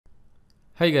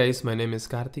Hi guys, my name is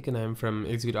Karthik and I am from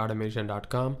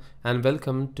executeautomation.com and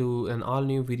welcome to an all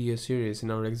new video series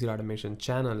in our Execute Automation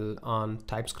channel on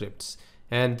TypeScripts.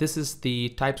 And this is the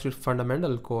TypeScript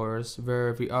fundamental course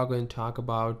where we are going to talk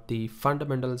about the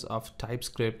fundamentals of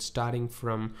TypeScript, starting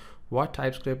from what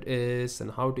TypeScript is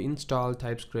and how to install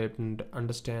TypeScript and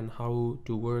understand how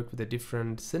to work with the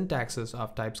different syntaxes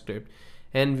of TypeScript.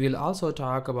 And we'll also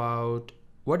talk about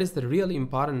what is the real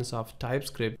importance of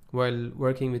TypeScript while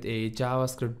working with a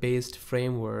JavaScript based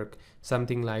framework,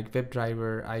 something like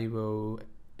WebDriver, IO,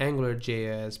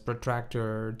 AngularJS,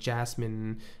 Protractor,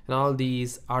 Jasmine, and all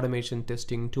these automation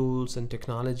testing tools and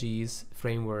technologies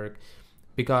framework,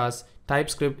 because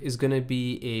TypeScript is going to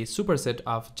be a superset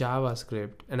of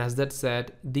JavaScript. And as that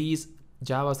said, these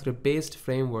JavaScript based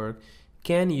framework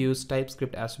can use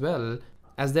TypeScript as well.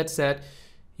 As that said,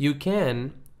 you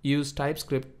can use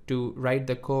TypeScript to write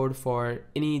the code for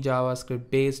any JavaScript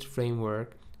based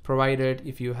framework, provided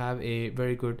if you have a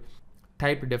very good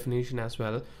type definition as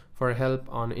well for help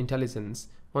on IntelliSense.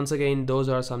 Once again, those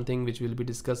are something which we'll be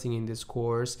discussing in this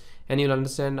course, and you'll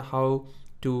understand how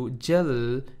to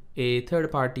gel a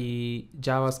third-party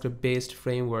JavaScript based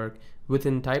framework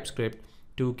within TypeScript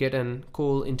to get an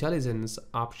cool IntelliSense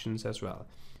options as well.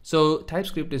 So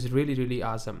TypeScript is really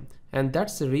awesome, and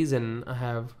that's the reason I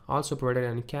have also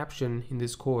provided a caption in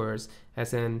this course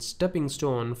as a stepping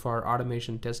stone for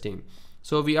automation testing.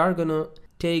 So we are gonna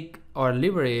take or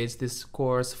leverage this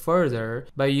course further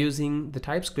by using the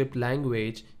TypeScript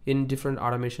language in different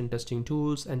automation testing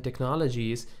tools and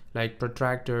technologies like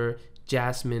Protractor,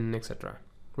 Jasmine, etc.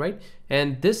 Right?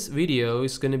 And this video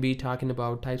is going to be talking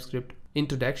about TypeScript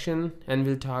introduction, and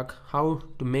we'll talk how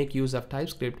to make use of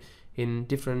TypeScript in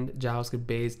different JavaScript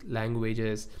based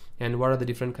languages and what are the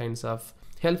different kinds of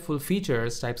helpful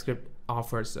features TypeScript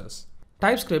offers us.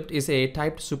 TypeScript is a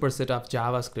typed superset of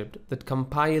JavaScript that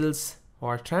compiles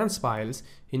or transpiles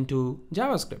into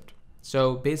JavaScript.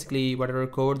 So basically, whatever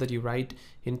code that you write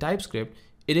in TypeScript,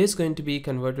 it is going to be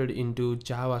converted into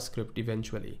JavaScript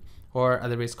eventually, or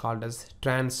otherwise called as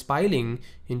transpiling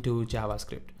into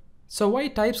JavaScript. So why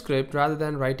TypeScript rather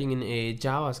than writing in a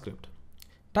JavaScript?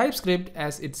 TypeScript,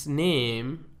 as its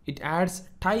name, it adds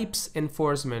types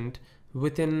enforcement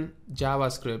within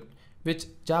JavaScript, which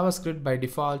JavaScript by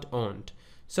default owned.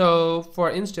 So for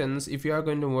instance, if you are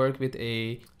going to work with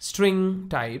a string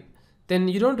type, then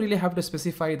you don't really have to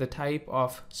specify the type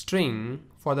of string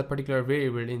for that particular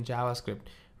variable in JavaScript.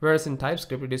 Whereas in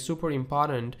TypeScript, it is super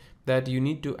important that you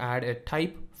need to add a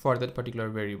type for that particular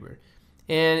variable.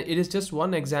 And it is just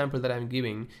one example that I'm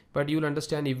giving, but you'll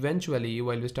understand eventually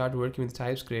while we start working with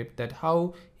TypeScript that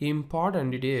how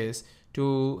important it is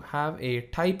to have a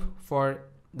type for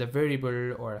the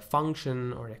variable or a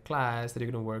function or a class that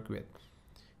you're going to work with.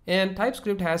 And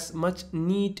TypeScript has much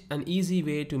neat and easy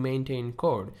way to maintain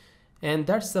code. And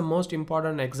that's the most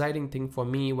important exciting thing for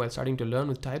me while starting to learn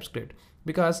with TypeScript,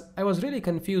 because I was really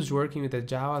confused working with the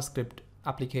JavaScript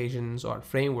applications or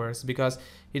frameworks because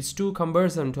it's too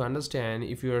cumbersome to understand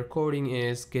if your coding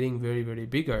is getting very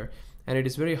bigger, and it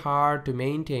is very hard to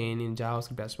maintain in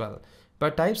JavaScript as well.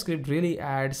 But TypeScript really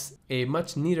adds a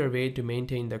much neater way to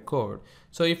maintain the code.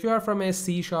 So if you are from a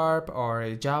C# or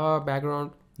a Java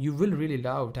background, you will really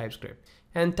love TypeScript.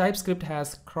 And TypeScript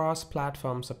has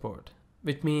cross-platform support,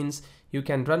 which means you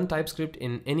can run TypeScript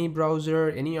in any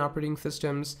browser, any operating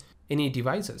systems, any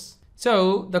devices.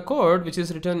 So the code which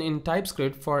is written in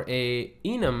TypeScript for a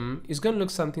enum is going to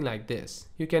look something like this.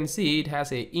 You can see it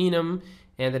has a enum,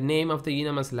 and the name of the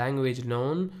enum is language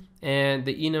known, and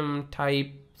the enum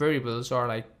type variables are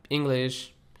like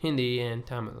English, Hindi, and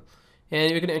Tamil.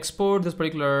 And you can export this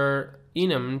particular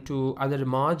enum to other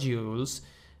modules,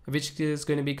 which is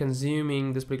going to be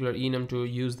consuming this particular enum to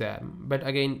use them. But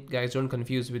again, guys, don't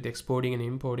confuse with exporting and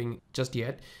importing just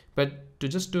yet. But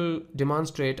just to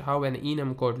demonstrate how an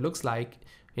enum code looks like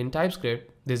in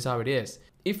TypeScript, this is how it is.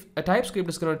 If a TypeScript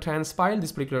is going to transpile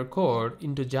this particular code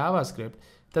into JavaScript,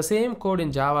 the same code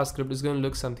in JavaScript is going to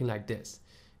look something like this.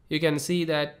 You can see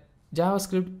that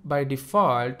JavaScript by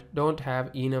default don't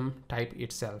have enum type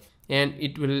itself, and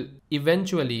it will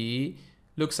eventually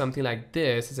look something like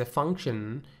this as a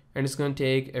function, and it's going to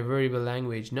take a variable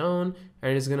language known,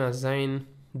 and it's going to assign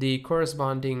the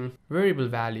corresponding variable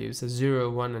values, 0,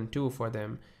 1, and 2 for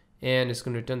them, and it's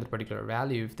going to return the particular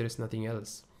value if there's nothing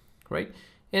else, right?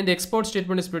 And the export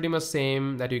statement is pretty much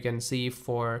same that you can see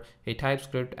for a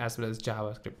TypeScript as well as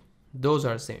JavaScript. Those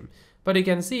are same, but you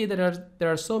can see that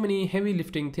there are so many heavy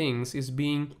lifting things is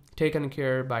being taken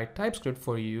care by TypeScript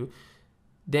for you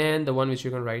than the one which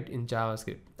you can write in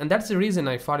JavaScript. And that's the reason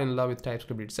I fell in love with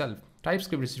TypeScript itself.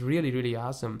 TypeScript is really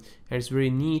awesome, and it's a very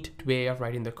neat way of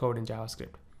writing the code in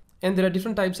JavaScript. And there are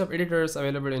different types of editors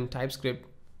available in TypeScript,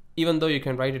 even though you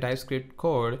can write a TypeScript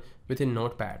code within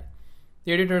Notepad.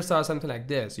 The editors are something like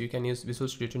this. You can use Visual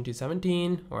Studio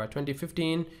 2017 or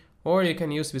 2015, or you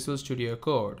can use Visual Studio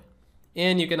Code.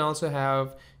 And you can also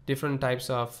have different types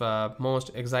of most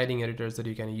exciting editors that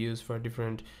you can use for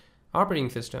different operating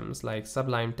systems like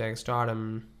Sublime Text,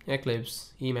 Atom,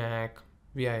 Eclipse, Emac,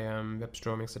 Vim,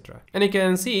 WebStorm, etc. And you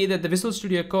can see that the Visual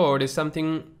Studio Code is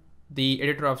something the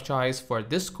editor of choice for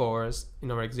this course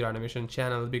in our Execute Automation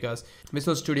channel, because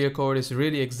Visual Studio Code is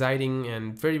really exciting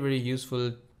and very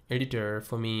useful editor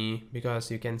for me,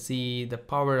 because you can see the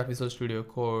power of Visual Studio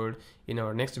Code in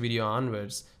our next video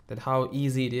onwards, that how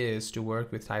easy it is to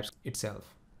work with TypeScript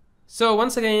itself. So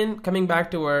once again, coming back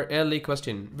to our early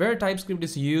question, where TypeScript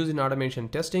is used in automation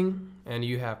testing, and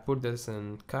you have put this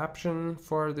in caption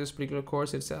for this particular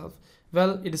course itself.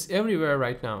 Well, it is everywhere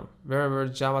right now. Wherever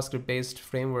JavaScript based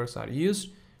frameworks are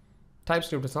used,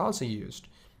 TypeScript is also used.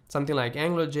 Something like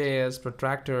AngularJS,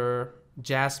 Protractor,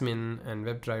 Jasmine, and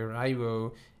WebDriver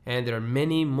IO, and there are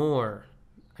many more.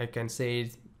 I can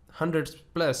say hundreds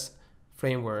plus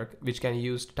framework which can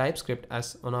use TypeScript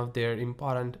as one of their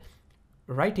important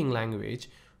writing language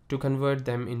to convert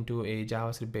them into a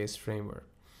JavaScript based framework.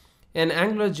 And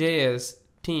AngularJS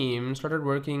team started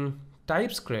working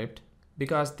TypeScript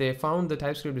because they found the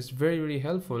TypeScript is very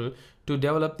helpful to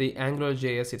develop the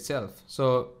AngularJS itself.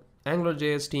 So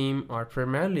AngularJS team are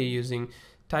primarily using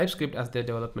TypeScript as their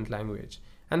development language.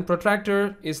 And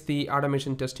Protractor is the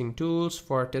automation testing tools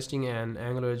for testing an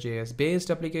AngularJS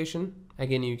based application.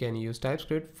 Again, you can use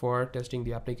TypeScript for testing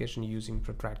the application using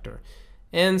Protractor.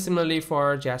 And similarly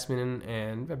for Jasmine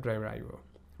and WebDriver IO,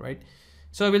 right?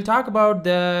 So we'll talk about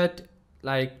that,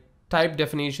 like type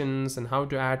definitions and how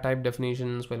to add type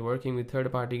definitions when working with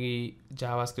third-party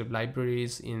JavaScript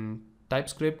libraries in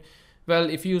TypeScript. Well,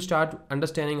 if you start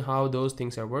understanding how those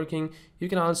things are working, you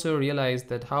can also realize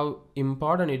that how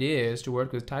important it is to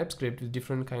work with TypeScript with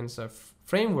different kinds of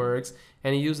frameworks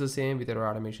and use the same with your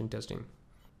automation testing.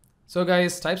 So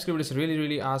guys, TypeScript is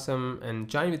really awesome, and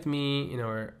join with me in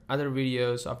our other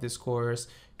videos of this course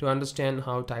to understand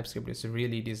how TypeScript is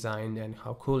really designed and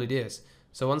how cool it is.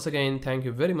 So once again, thank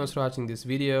you very much for watching this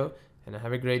video, and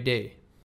have a great day.